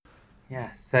Yeah.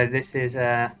 So this is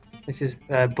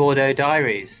Bordeaux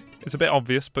Diaries. It's a bit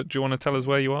obvious, but do you want to tell us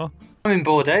where you are? I'm in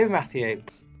Bordeaux, Matthew.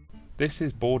 This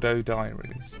is Bordeaux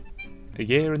Diaries, a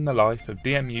year in the life of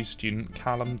DMU student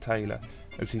Callum Taylor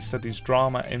as he studies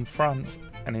drama in France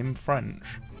and in French.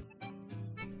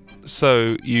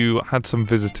 So, you had some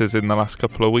visitors in the last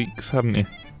couple of weeks, haven't you?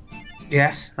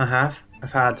 Yes, I have.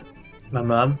 I've had my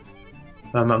mum,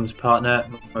 my mum's partner,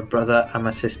 my brother, and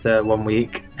my sister one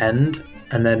weekend,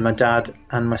 and then my dad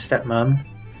and my stepmum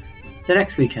the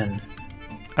next weekend.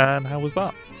 And how was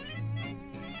that?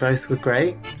 Both were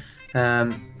great.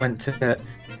 Went to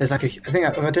there's like I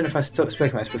don't know if I spoke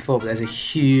about this before, but there's a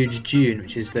huge dune,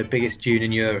 which is the biggest dune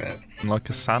in Europe. Like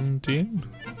a sand dune?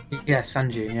 Yeah,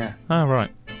 sand dune, yeah, Oh,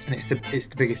 right. and it's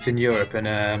the biggest in Europe.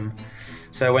 And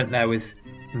so I went there with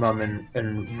mum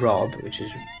and Rob, which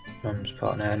is mum's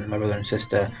partner, and my brother and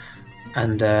sister.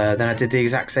 And then I did the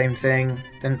exact same thing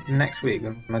then next week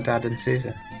with my dad and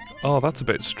Susan. Oh, that's a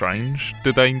bit strange.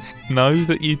 Did they know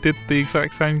that you did the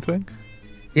exact same thing?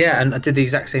 Yeah, and I did the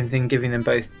exact same thing, giving them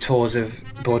both tours of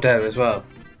Bordeaux as well.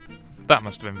 That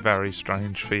must have been very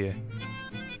strange for you.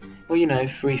 Well,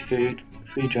 free food,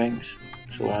 free drinks.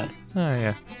 It's all right. Oh,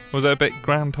 yeah. Was it a bit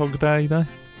Groundhog Day, though?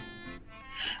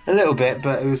 A little bit,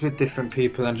 but it was with different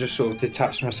people, and just sort of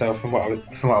detached myself from what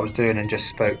I was doing, and just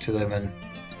spoke to them and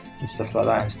stuff like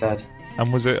that instead.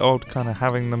 And was it odd kind of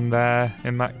having them there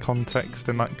in that context,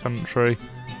 in that country?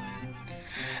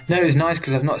 No, it was nice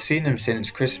because I've not seen them since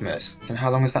Christmas. And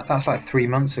how long was that? That's like 3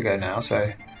 months ago now.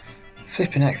 So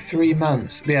flipping heck, 3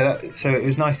 months. But yeah, so it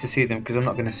was nice to see them because I'm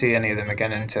not going to see any of them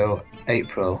again until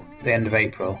April, the end of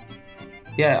April.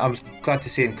 Yeah, I was glad to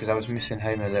see them because I was missing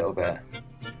home a little bit,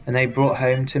 and they brought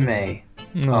home to me.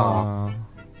 Oh Aww.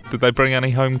 Did they bring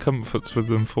any home comforts with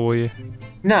them for you?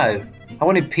 no, I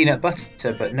wanted peanut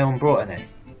butter, but no one brought any.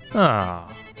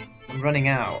 Ah. I'm running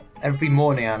out. Every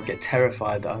morning I get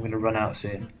terrified that I'm going to run out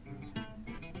soon.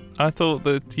 I thought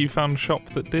that you found a shop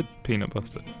that did peanut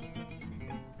butter.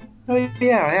 Oh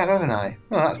yeah, I have, haven't I?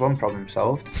 Well, that's one problem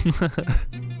solved.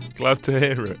 Glad to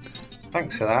hear it.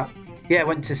 Thanks for that. Yeah, I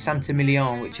went to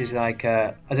Saint-Emilion, which is like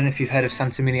I don't know if you've heard of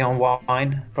Saint-Emilion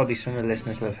wine. Probably some of the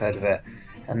listeners will have heard of it.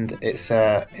 And it's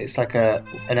like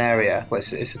an area, well,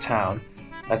 it's a town,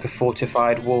 like a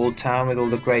fortified walled town with all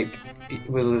the grape,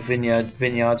 with all the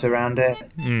vineyards around it,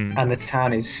 Mm. and the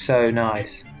town is so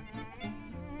nice,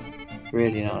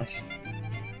 really nice.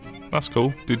 That's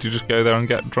cool. Did you just go there and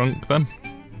get drunk then?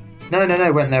 No, no,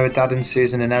 no. Went there with Dad and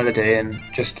Susan and Elodie, and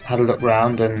just had a look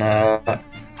round, and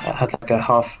had like a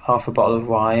half a bottle of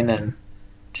wine, and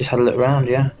just had a look round.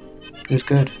 Yeah, it was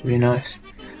good, really nice.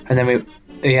 And then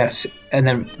yes, and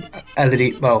then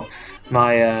Elodie. Well,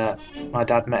 my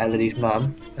dad met Elodie's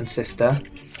mum and sister.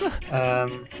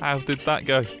 How did that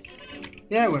go?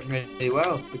 Yeah, it went really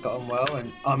well. We got on well,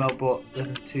 and Armel bought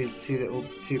them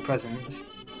two presents,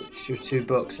 which were two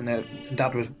books, and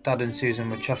Dad and Susan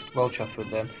were well chuffed with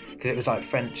them because it was like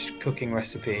French cooking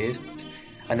recipes,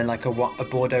 and then like a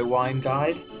Bordeaux wine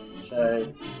guide.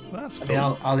 So That's I mean,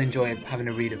 cool. I'll enjoy having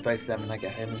a read of both of them when I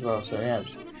get home as well. So yeah, it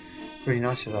was really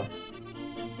nice of her.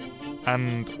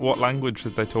 And what language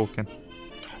did they talk in?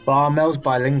 But Armel's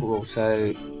bilingual,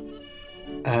 so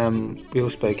we all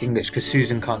spoke English because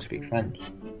Susan can't speak French.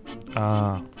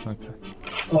 Ah, okay.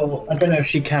 Well, I don't know if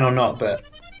she can or not, but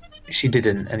she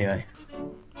didn't anyway.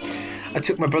 I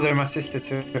took my brother and my sister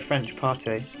to a French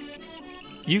party.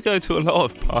 You go to a lot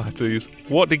of parties.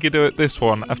 What did you do at this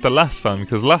one after last time?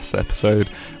 Because last episode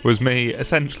was me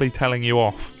essentially telling you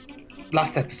off.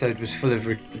 Last episode was full of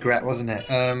regret, wasn't it?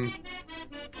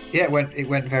 Yeah, it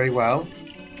went very well.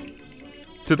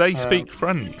 Do they speak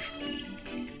French?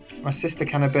 My sister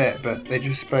can a bit, but they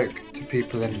just spoke to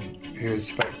people who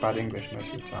spoke bad English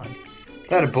most of the time.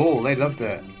 They had a ball. They loved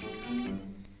it.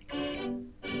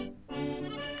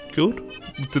 Good.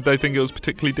 Did they think it was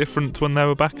particularly different when they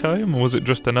were back home, or was it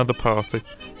just another party?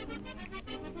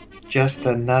 Just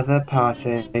another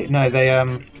party. No,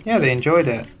 they enjoyed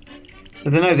it. I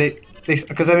don't know, they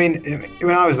because I mean,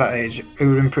 when I was that age, it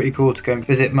would have been pretty cool to go and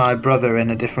visit my brother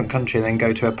in a different country and then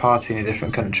go to a party in a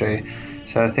different country.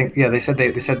 So I think, yeah, they said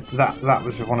that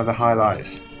was one of the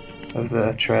highlights of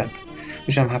the trip,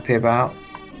 which I'm happy about.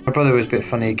 My brother was a bit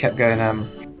funny. He kept going,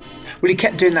 well, he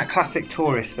kept doing that classic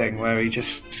tourist thing where he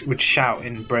just would shout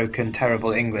in broken,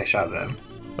 terrible English at them.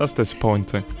 That's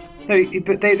disappointing. No,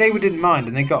 but they didn't mind,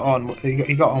 and they got on.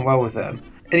 He got on well with them,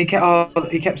 and he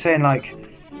kept saying like,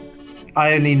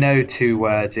 I only know two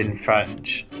words in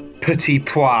French, petit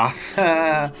pois,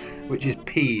 which is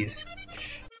peas.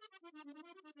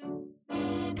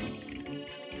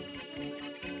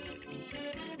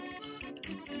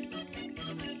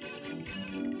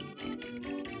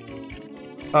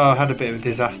 Oh, I had a bit of a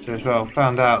disaster as well.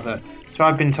 Found out that. So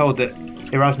I've been told that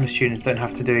Erasmus students don't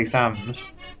have to do exams.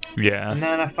 Yeah. And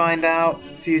then I find out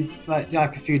a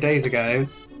few days ago,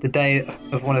 the day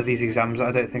of one of these exams that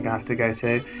I don't think I have to go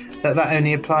to, that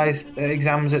only applies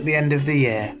exams at the end of the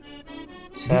year.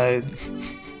 So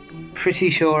pretty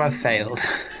sure I've failed.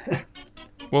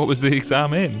 What was the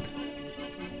exam in?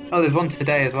 Oh, there's one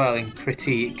today as well in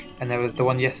critique, and there was the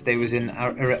one yesterday was in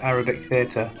Arabic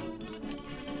theatre.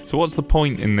 So what's the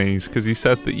point in these? Because you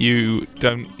said that you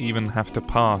don't even have to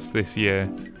pass this year.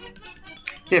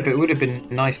 Yeah, but it would have been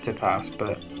nice to pass,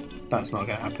 but that's not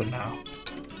going to happen now.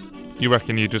 You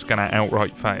reckon you're just going to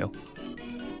outright fail?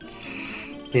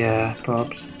 Yeah,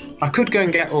 probs. I could go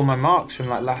and get all my marks from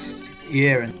like last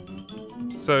year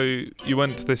and. So you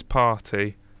went to this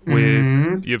party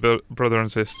with your brother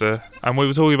and sister, and we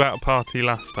were talking about a party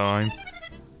last time.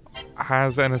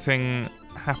 Has anything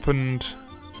happened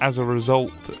as a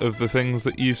result of the things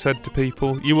that you said to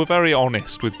people? You were very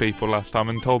honest with people last time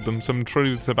and told them some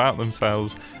truths about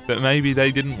themselves that maybe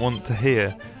they didn't want to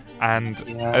hear. And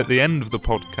at the end of the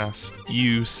podcast,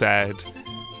 you said,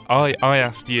 I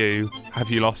asked you,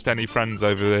 have you lost any friends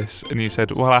over this? And you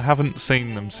said, well, I haven't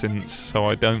seen them since, so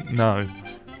I don't know.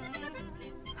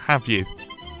 Have you?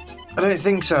 I don't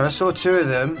think so. I saw two of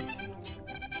them,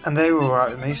 and they were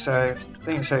alright with me, so I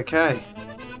think it's okay.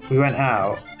 We went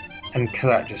out, and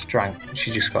Colette just drank.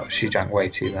 She drank way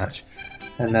too much,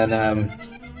 and then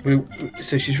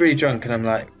so she's really drunk, and I'm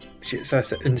like, she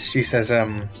says,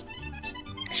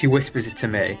 she whispers it to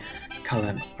me,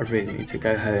 Callum, I really need to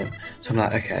go home. So I'm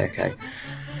like, okay.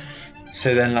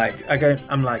 So then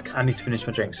I'm like, I need to finish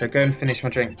my drink. So I go and finish my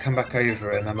drink, come back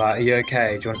over, and I'm like, are you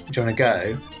okay? Do you want to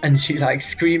go? And she like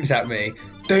screams at me,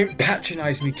 don't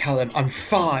patronise me, Callum, I'm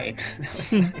fine.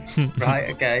 Right,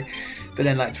 okay. But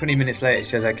then like 20 minutes later, she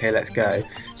says, okay, let's go.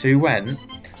 So we went,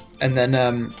 and then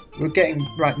we're getting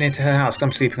right near to her house, 'cause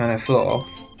I'm sleeping on her floor.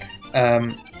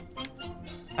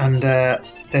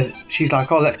 She's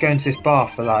like, oh, let's go into this bar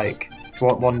for like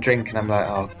one drink, and I'm like,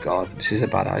 oh god, this is a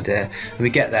bad idea. And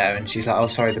we get there, and she's like, oh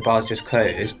sorry, the bar's just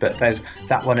closed, but there's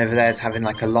that one over there is having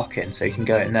like a lock-in, so you can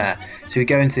go in there. So we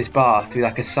go into this bar through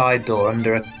like a side door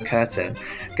under a curtain,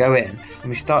 go in, and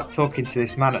we start talking to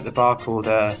this man at the bar called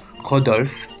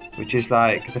Rodolphe, which is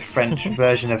like the French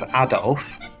version of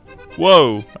Adolf.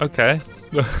 Whoa, okay.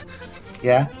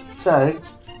 Yeah. So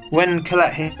when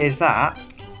Colette hears that,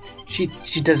 she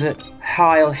does a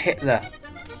Heil Hitler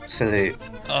salute.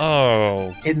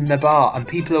 Oh. In the bar, and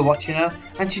people are watching her,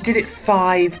 and she did it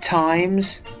 5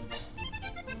 times.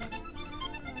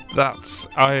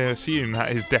 I assume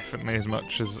that is definitely as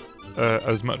much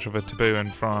of a taboo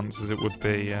in France as it would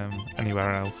be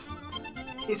anywhere else.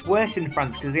 It's worse in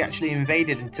France because they actually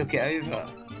invaded and took it over.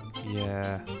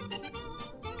 Yeah.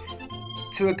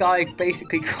 To a guy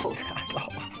basically called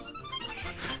Adolf.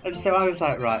 And so I was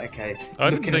like, right, okay. I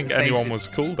didn't think anyone was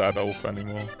called Adolf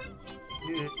anymore.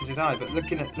 Neither did I, but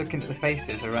looking at the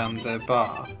faces around the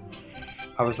bar,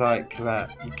 I was like,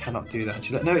 Colette, you cannot do that. And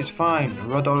she's like, no, it's fine.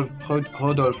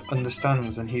 Rodolphe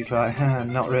understands, and he's like,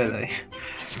 not really.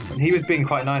 And he was being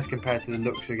quite nice compared to the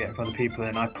looks we were getting from the people,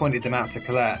 and I pointed them out to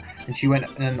Colette, and she went,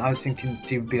 and I was thinking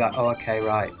she would be like, oh, okay,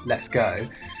 right, let's go.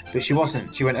 But she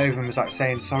wasn't. She went over and was like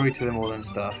saying sorry to them all and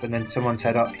stuff, and then someone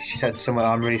said, she said to someone,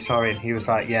 I'm really sorry, and he was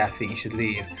like, yeah, I think you should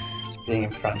leave. It's being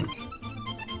in France.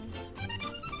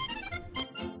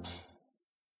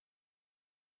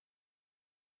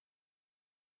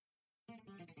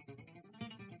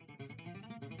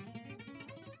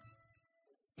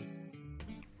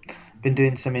 Been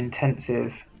doing some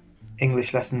intensive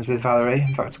English lessons with Valerie.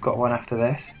 In fact, I've got one after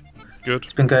this. Good.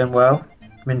 It's been going well.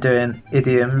 Been doing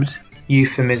idioms,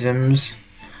 euphemisms.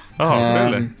 Oh,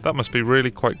 really? That must be really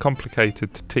quite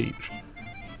complicated to teach.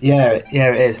 Yeah,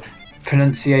 it is.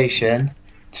 Pronunciation.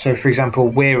 So, for example,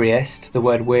 weariest, the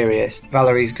word weariest.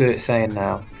 Valerie's good at saying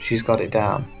now. She's got it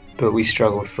down. But we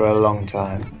struggled for a long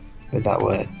time with that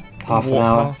word. Half an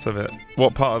hour.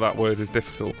 What part of that word is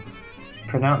difficult?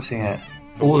 Pronouncing it.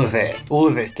 All of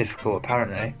it's difficult,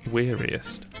 apparently.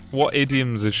 Weariest. What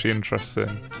idioms is she interested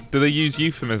in? Do they use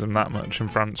euphemism that much in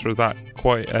France, or is that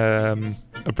quite a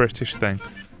British thing?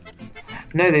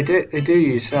 No, they do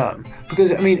use some.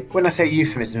 Because, I mean, when I say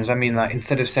euphemisms, I mean, like,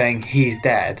 instead of saying he's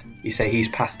dead, you say he's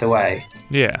passed away.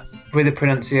 Yeah. With the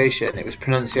pronunciation, it was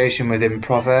pronunciation within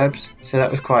proverbs. So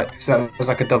that was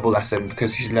like a double lesson,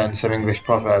 because you learn some English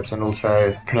proverbs and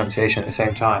also pronunciation at the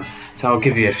same time. So I'll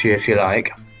give you a few if you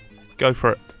like. Go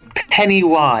for it. Penny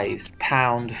wise,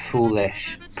 pound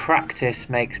foolish. Practice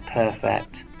makes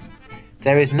perfect.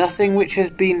 There is nothing which has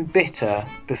been bitter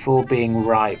before being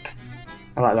ripe.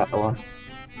 I like that one.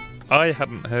 I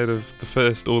hadn't heard of the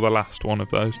first or the last one of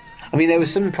those. I mean, there were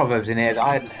some proverbs in here that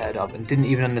I hadn't heard of and didn't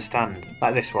even understand,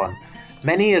 like this one.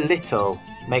 Many a little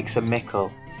makes a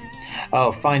mickle.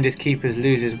 Oh, finders, keepers,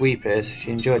 losers, weepers.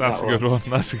 She enjoyed That's that a one. good one.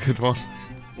 That's a good one.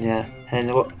 Yeah.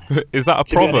 And what? Is that a To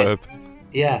be proverb?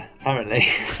 Yeah, apparently.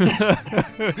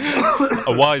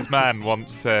 A wise man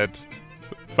once said,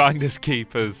 finders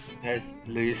keepers. There's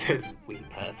losers,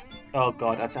 weepers. Oh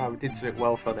God, I did something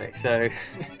well funny. So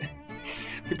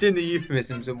we're doing the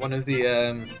euphemisms, and one of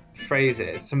the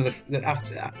phrases, some of the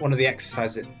after one of the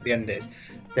exercises at the end is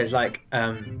there's like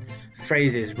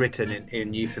phrases written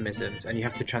in euphemisms, and you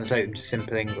have to translate them to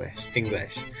simple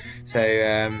English. So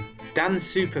Dan's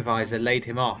supervisor laid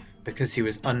him off because he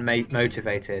was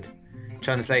unmotivated.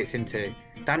 Translates into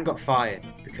Dan got fired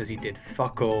because he did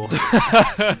fuck all.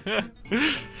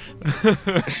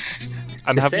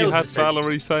 And have you had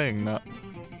Valerie saying that?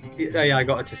 Yeah, I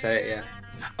got her to say it, yeah.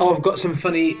 Oh, I've got some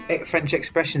funny French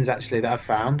expressions actually that I've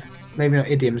found. Maybe not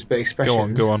idioms, but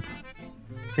expressions. Go on.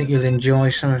 I think you'll enjoy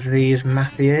some of these,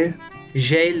 Matthew.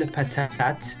 J'ai le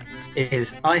patate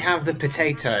is I have the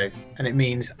potato, and it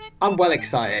means I'm well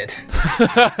excited.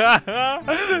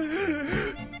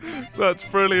 That's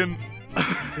brilliant.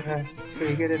 Yeah,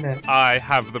 pretty good, isn't it? I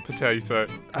have the potato.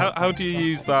 How do you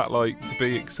use that, like, to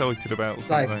be excited about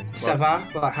something? Like, ça va?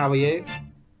 Like, how are you?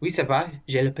 Oui, ça va.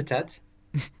 J'ai le patate.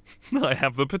 I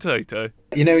have the potato.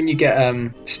 You know when you get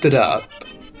stood up?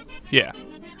 Yeah.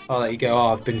 Oh, like you go,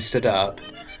 oh, I've been stood up.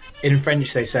 In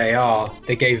French, they say, oh,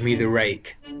 they gave me the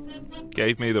rake.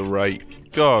 Gave me the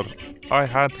rake. God, I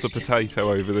had the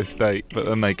potato over this date, but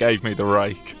then they gave me the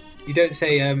rake. You don't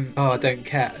say, oh, I don't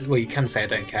care. Well, you can say I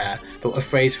don't care, but a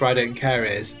phrase for I don't care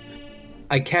is,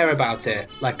 I care about it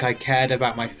like I cared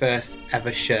about my first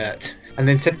ever shirt. And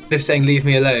then instead of saying leave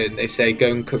me alone, they say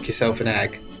go and cook yourself an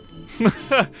egg.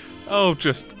 Oh,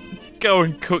 just go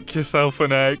and cook yourself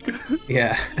an egg.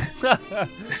 Yeah.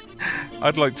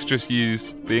 I'd like to just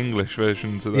use the English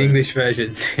versions of those. The English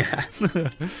versions, yeah.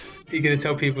 You're going to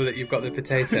tell people that you've got the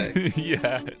potato?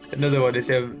 Yeah. Another one is,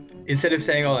 instead of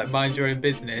saying, oh, like, mind your own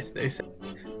business, they say,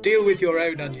 deal with your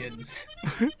own onions.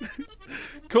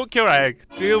 Cook your egg,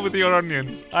 deal with your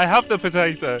onions. I have the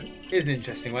potato. Here's an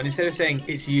interesting one. Instead of saying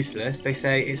it's useless, they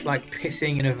say it's like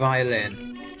pissing in a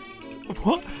violin.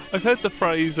 What? I've heard the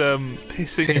phrase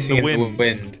pissing in the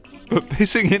wind. But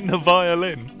pissing in the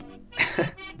violin?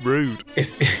 Rude.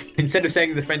 If instead of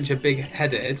saying the French are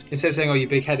big-headed, instead of saying, oh, you're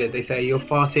big-headed, they say you're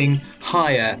farting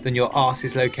higher than your arse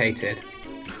is located.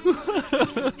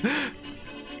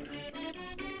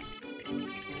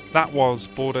 That was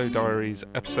Bordeaux Diaries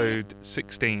episode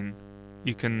 16.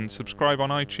 You can subscribe on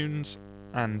iTunes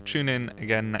and tune in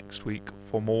again next week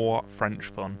for more French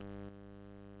fun.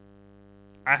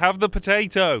 I have the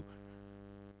potato!